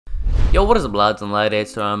Yo, what is up lads and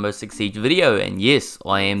ladies, to our most Siege video, and yes,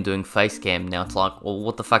 I am doing face cam. Now it's like, well,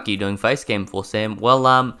 what the fuck are you doing face cam for, Sam?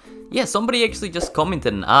 Well, yeah, somebody actually just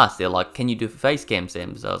commented and asked, they're like, can you do face cam,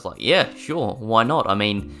 Sam? So I was like, yeah, sure, why not? I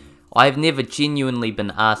mean, I've never genuinely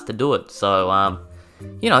been asked to do it, so,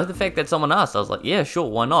 you know, the fact that someone asked, I was like, yeah, sure,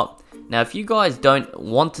 why not? Now, if you guys don't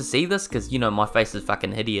want to see this, because, you know, my face is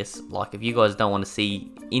fucking hideous, like, if you guys don't want to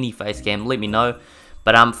see any face cam, let me know.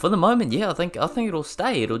 But, for the moment, yeah, I think it'll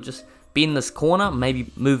stay. It'll just be in this corner,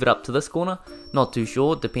 maybe move it up to this corner, not too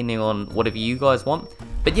sure, depending on whatever you guys want.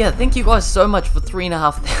 But yeah, thank you guys so much for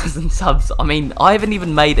 3,500 subs. I mean, I haven't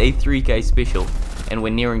even made a 3K special, and we're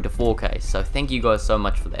nearing to 4K, so thank you guys so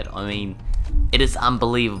much for that. I mean, it is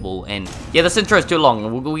unbelievable, and yeah, this intro is too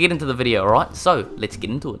long, we'll get into the video, alright? So, let's get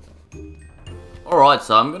into it. Alright,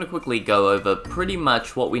 so I'm going to quickly go over pretty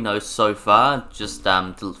much what we know so far, just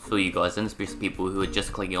to fill you guys in, especially people who are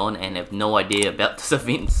just clicking on and have no idea about this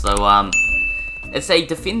event. So, it's a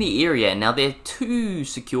defend the area. Now, there are two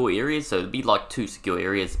secure areas, so it'd be like two secure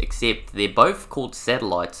areas, except they're both called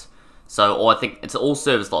satellites. So, or I think it's all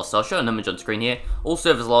service lost. So, I'll show an image on screen here. All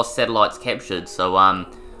service lost, satellites captured. So,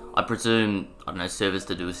 I presume, I don't know, servers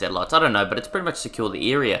to do with satellites, I don't know, but it's pretty much secure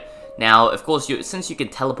the area. Now, of course, since you can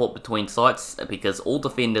teleport between sites, because all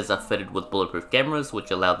defenders are fitted with bulletproof cameras,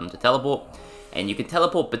 which allow them to teleport, and you can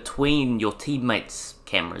teleport between your teammates'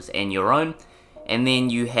 cameras and your own, and then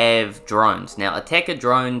you have drones. Now, attacker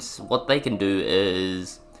drones, what they can do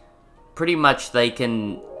is, pretty much they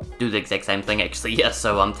can do the exact same thing, actually, yeah,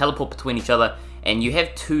 so teleport between each other, and you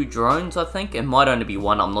have two drones, I think, it might only be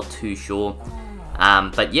one, I'm not too sure.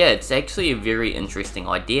 But yeah, it's actually a very interesting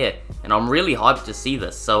idea, and I'm really hyped to see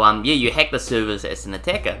this. So yeah, you hack the servers as an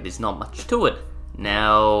attacker, there's not much to it.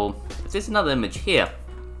 Now, there's another image here.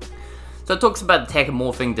 So it talks about attacker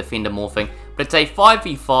morphing, defender morphing, but it's a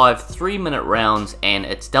 5v5, 3-minute rounds, and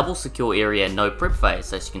it's double secure area, no prep phase.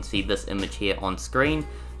 So as you can see this image here on screen,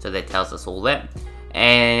 so that tells us all that.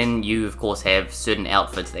 And you of course have certain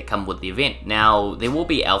outfits that come with the event. Now there will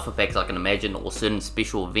be alpha packs, I can imagine, or certain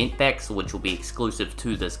special event packs which will be exclusive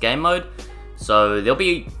to this game mode. So there'll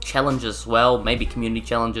be challenges as well, maybe community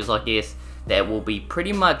challenges I guess, that will be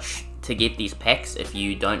pretty much to get these packs if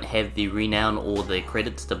you don't have the renown or the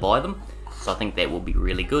credits to buy them. So I think that will be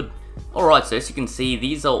really good. Alright, so as you can see,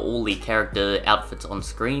 these are all the character outfits on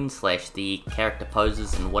screen, slash the character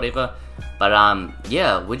poses and whatever. But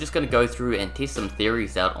yeah, we're just going to go through and test some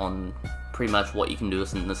theories out on pretty much what you can do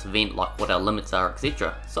in this event, like what our limits are,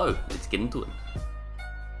 etc. So, let's get into it.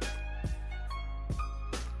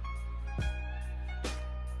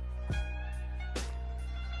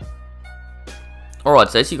 Alright,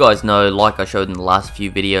 so as you guys know, like I showed in the last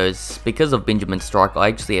few videos, because of Benjamin's strike, I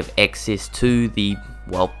actually have access to the,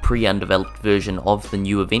 well, pre-undeveloped version of the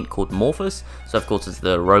new event called Morphus. So of course it's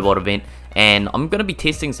the robot event, and I'm going to be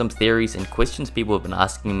testing some theories and questions people have been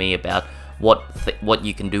asking me about what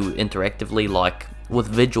you can do interactively, like with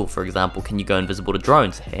Vigil for example, can you go invisible to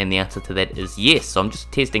drones? And the answer to that is yes, so I'm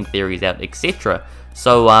just testing theories out, etc.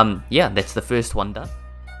 So yeah, that's the first one done.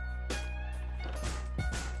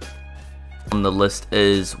 On the list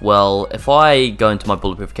is, well, if I go into my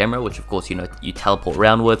bulletproof camera, which of course you know you teleport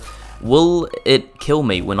around with, will it kill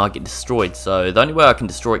me when I get destroyed? So the only way I can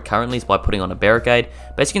destroy it currently is by putting on a barricade.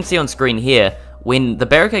 But as you can see on screen here, when the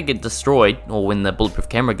barricade gets destroyed, or when the bulletproof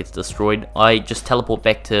camera gets destroyed, I just teleport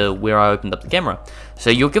back to where I opened up the camera. So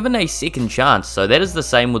you're given a second chance. So that is the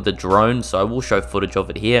same with the drone, so I will show footage of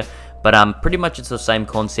it here. But pretty much it's the same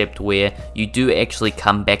concept where you do actually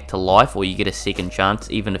come back to life, or you get a second chance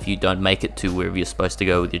even if you don't make it to wherever you're supposed to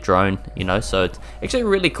go with your drone, you know. So it's actually a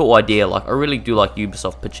really cool idea. Like, I really do like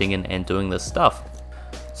Ubisoft pitching in and doing this stuff.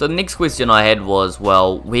 So the next question I had was,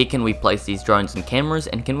 well, where can we place these drones and cameras,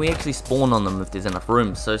 and can we actually spawn on them if there's enough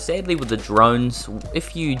room? So sadly with the drones,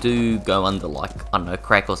 if you do go under, like, I don't know,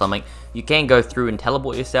 crack or something, you can go through and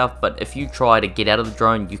teleport yourself, but if you try to get out of the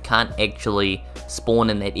drone, you can't actually spawn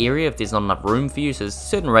in that area if there's not enough room for you. So there's a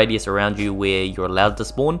certain radius around you where you're allowed to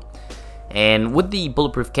spawn. And with the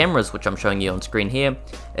bulletproof cameras, which I'm showing you on screen here,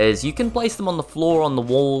 is you can place them on the floor, on the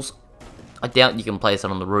walls. I doubt you can place it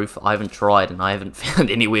on the roof. I haven't tried and I haven't found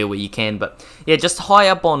anywhere where you can, but yeah, just high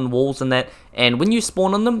up on walls and that. And when you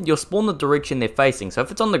spawn on them, you'll spawn the direction they're facing. So if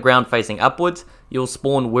it's on the ground facing upwards, you'll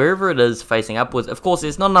spawn wherever it is facing upwards. Of course,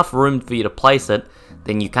 there's not enough room for you to place it,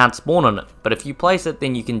 then you can't spawn on it. But if you place it,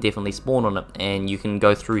 then you can definitely spawn on it, and you can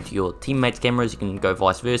go through to your teammates' cameras, you can go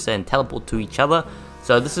vice versa and teleport to each other.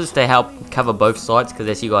 So this is to help cover both sides, because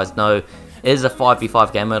as you guys know, it is a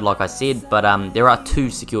 5v5 game mode like I said, but there are two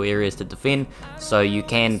secure areas to defend, so you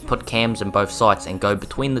can put cams in both sites and go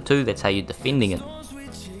between the two. That's how you're defending it.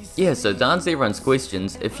 Yeah, so to answer everyone's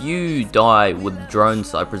questions, if you die with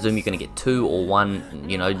drones, I presume you're going to get 2 or 1,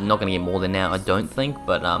 you know, not going to get more than that, I don't think,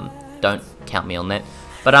 but don't count me on that.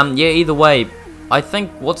 But yeah, either way, I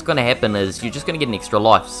think what's going to happen is you're just going to get an extra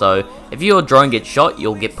life. So if your drone gets shot,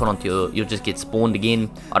 you'll get put onto you'll just get spawned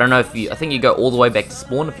again. I don't know if I think you go all the way back to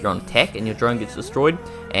spawn if you're on attack and your drone gets destroyed,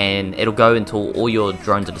 and it'll go until all your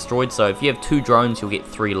drones are destroyed. So if you have 2 drones, you'll get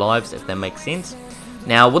 3 lives, if that makes sense.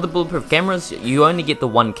 Now with the bulletproof cameras, you only get the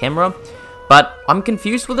 1 camera, but I'm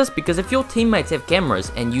confused with this because if your teammates have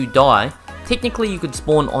cameras and you die, technically you could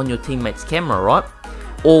spawn on your teammate's camera, right?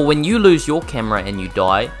 Or when you lose your camera and you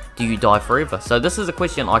die, do you die forever? So this is a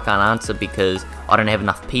question I can't answer because I don't have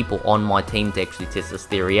enough people on my team to actually test this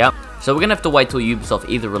theory out. So we're going to have to wait till Ubisoft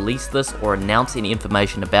either release this or announce any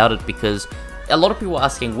information about it, because a lot of people are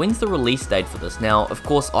asking when's the release date for this. Now of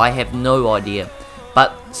course I have no idea,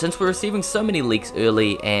 but since we're receiving so many leaks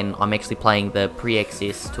early and I'm actually playing the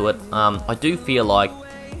pre-access to it, I do feel like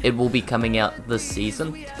it will be coming out this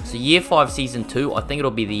season. So Year 5 Season 2, I think it'll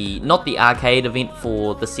be not the arcade event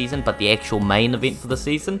for the season, but the actual main event for the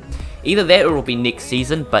season. Either that or it'll be next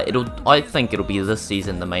season, but I think it'll be this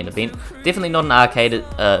season, the main event. Definitely not an arcade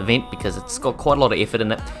event because it's got quite a lot of effort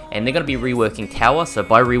in it, and they're going to be reworking Tower. So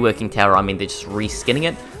by reworking Tower, I mean they're just reskinning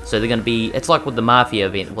it. So they're going to be, it's like with the Mafia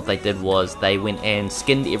event, what they did was they went and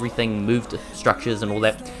skinned everything, moved structures and all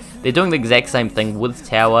that. They're doing the exact same thing with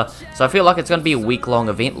Tower, so I feel like it's going to be a week-long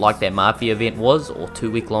event like that Mafia event was, or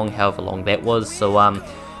 2 week long, however long that was. So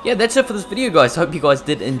yeah, that's it for this video, guys. Hope you guys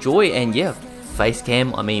did enjoy, and yeah, face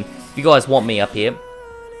cam. I mean, if you guys want me up here,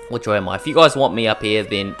 which way am I? If you guys want me up here,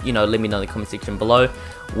 then, you know, let me know in the comment section below.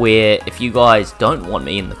 Where if you guys don't want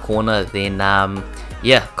me in the corner, then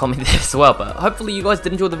yeah, comment there as well. But hopefully you guys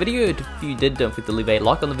did enjoy the video. If you did, don't forget to leave a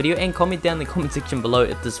like on the video and comment down in the comment section below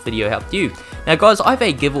if this video helped you. Now guys, I have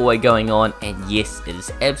a giveaway going on, and yes, it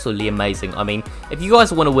is absolutely amazing. I mean, if you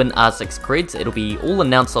guys want to win R6 creds, it'll be all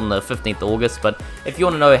announced on the 15th of August, but if you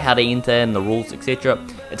want to know how to enter and the rules, etc.,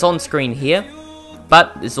 it's on screen here.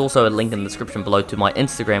 But there's also a link in the description below to my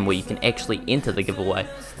Instagram where you can actually enter the giveaway.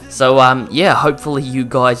 So yeah, hopefully you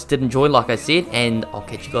guys did enjoy like I said, and I'll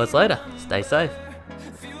catch you guys later. Stay safe.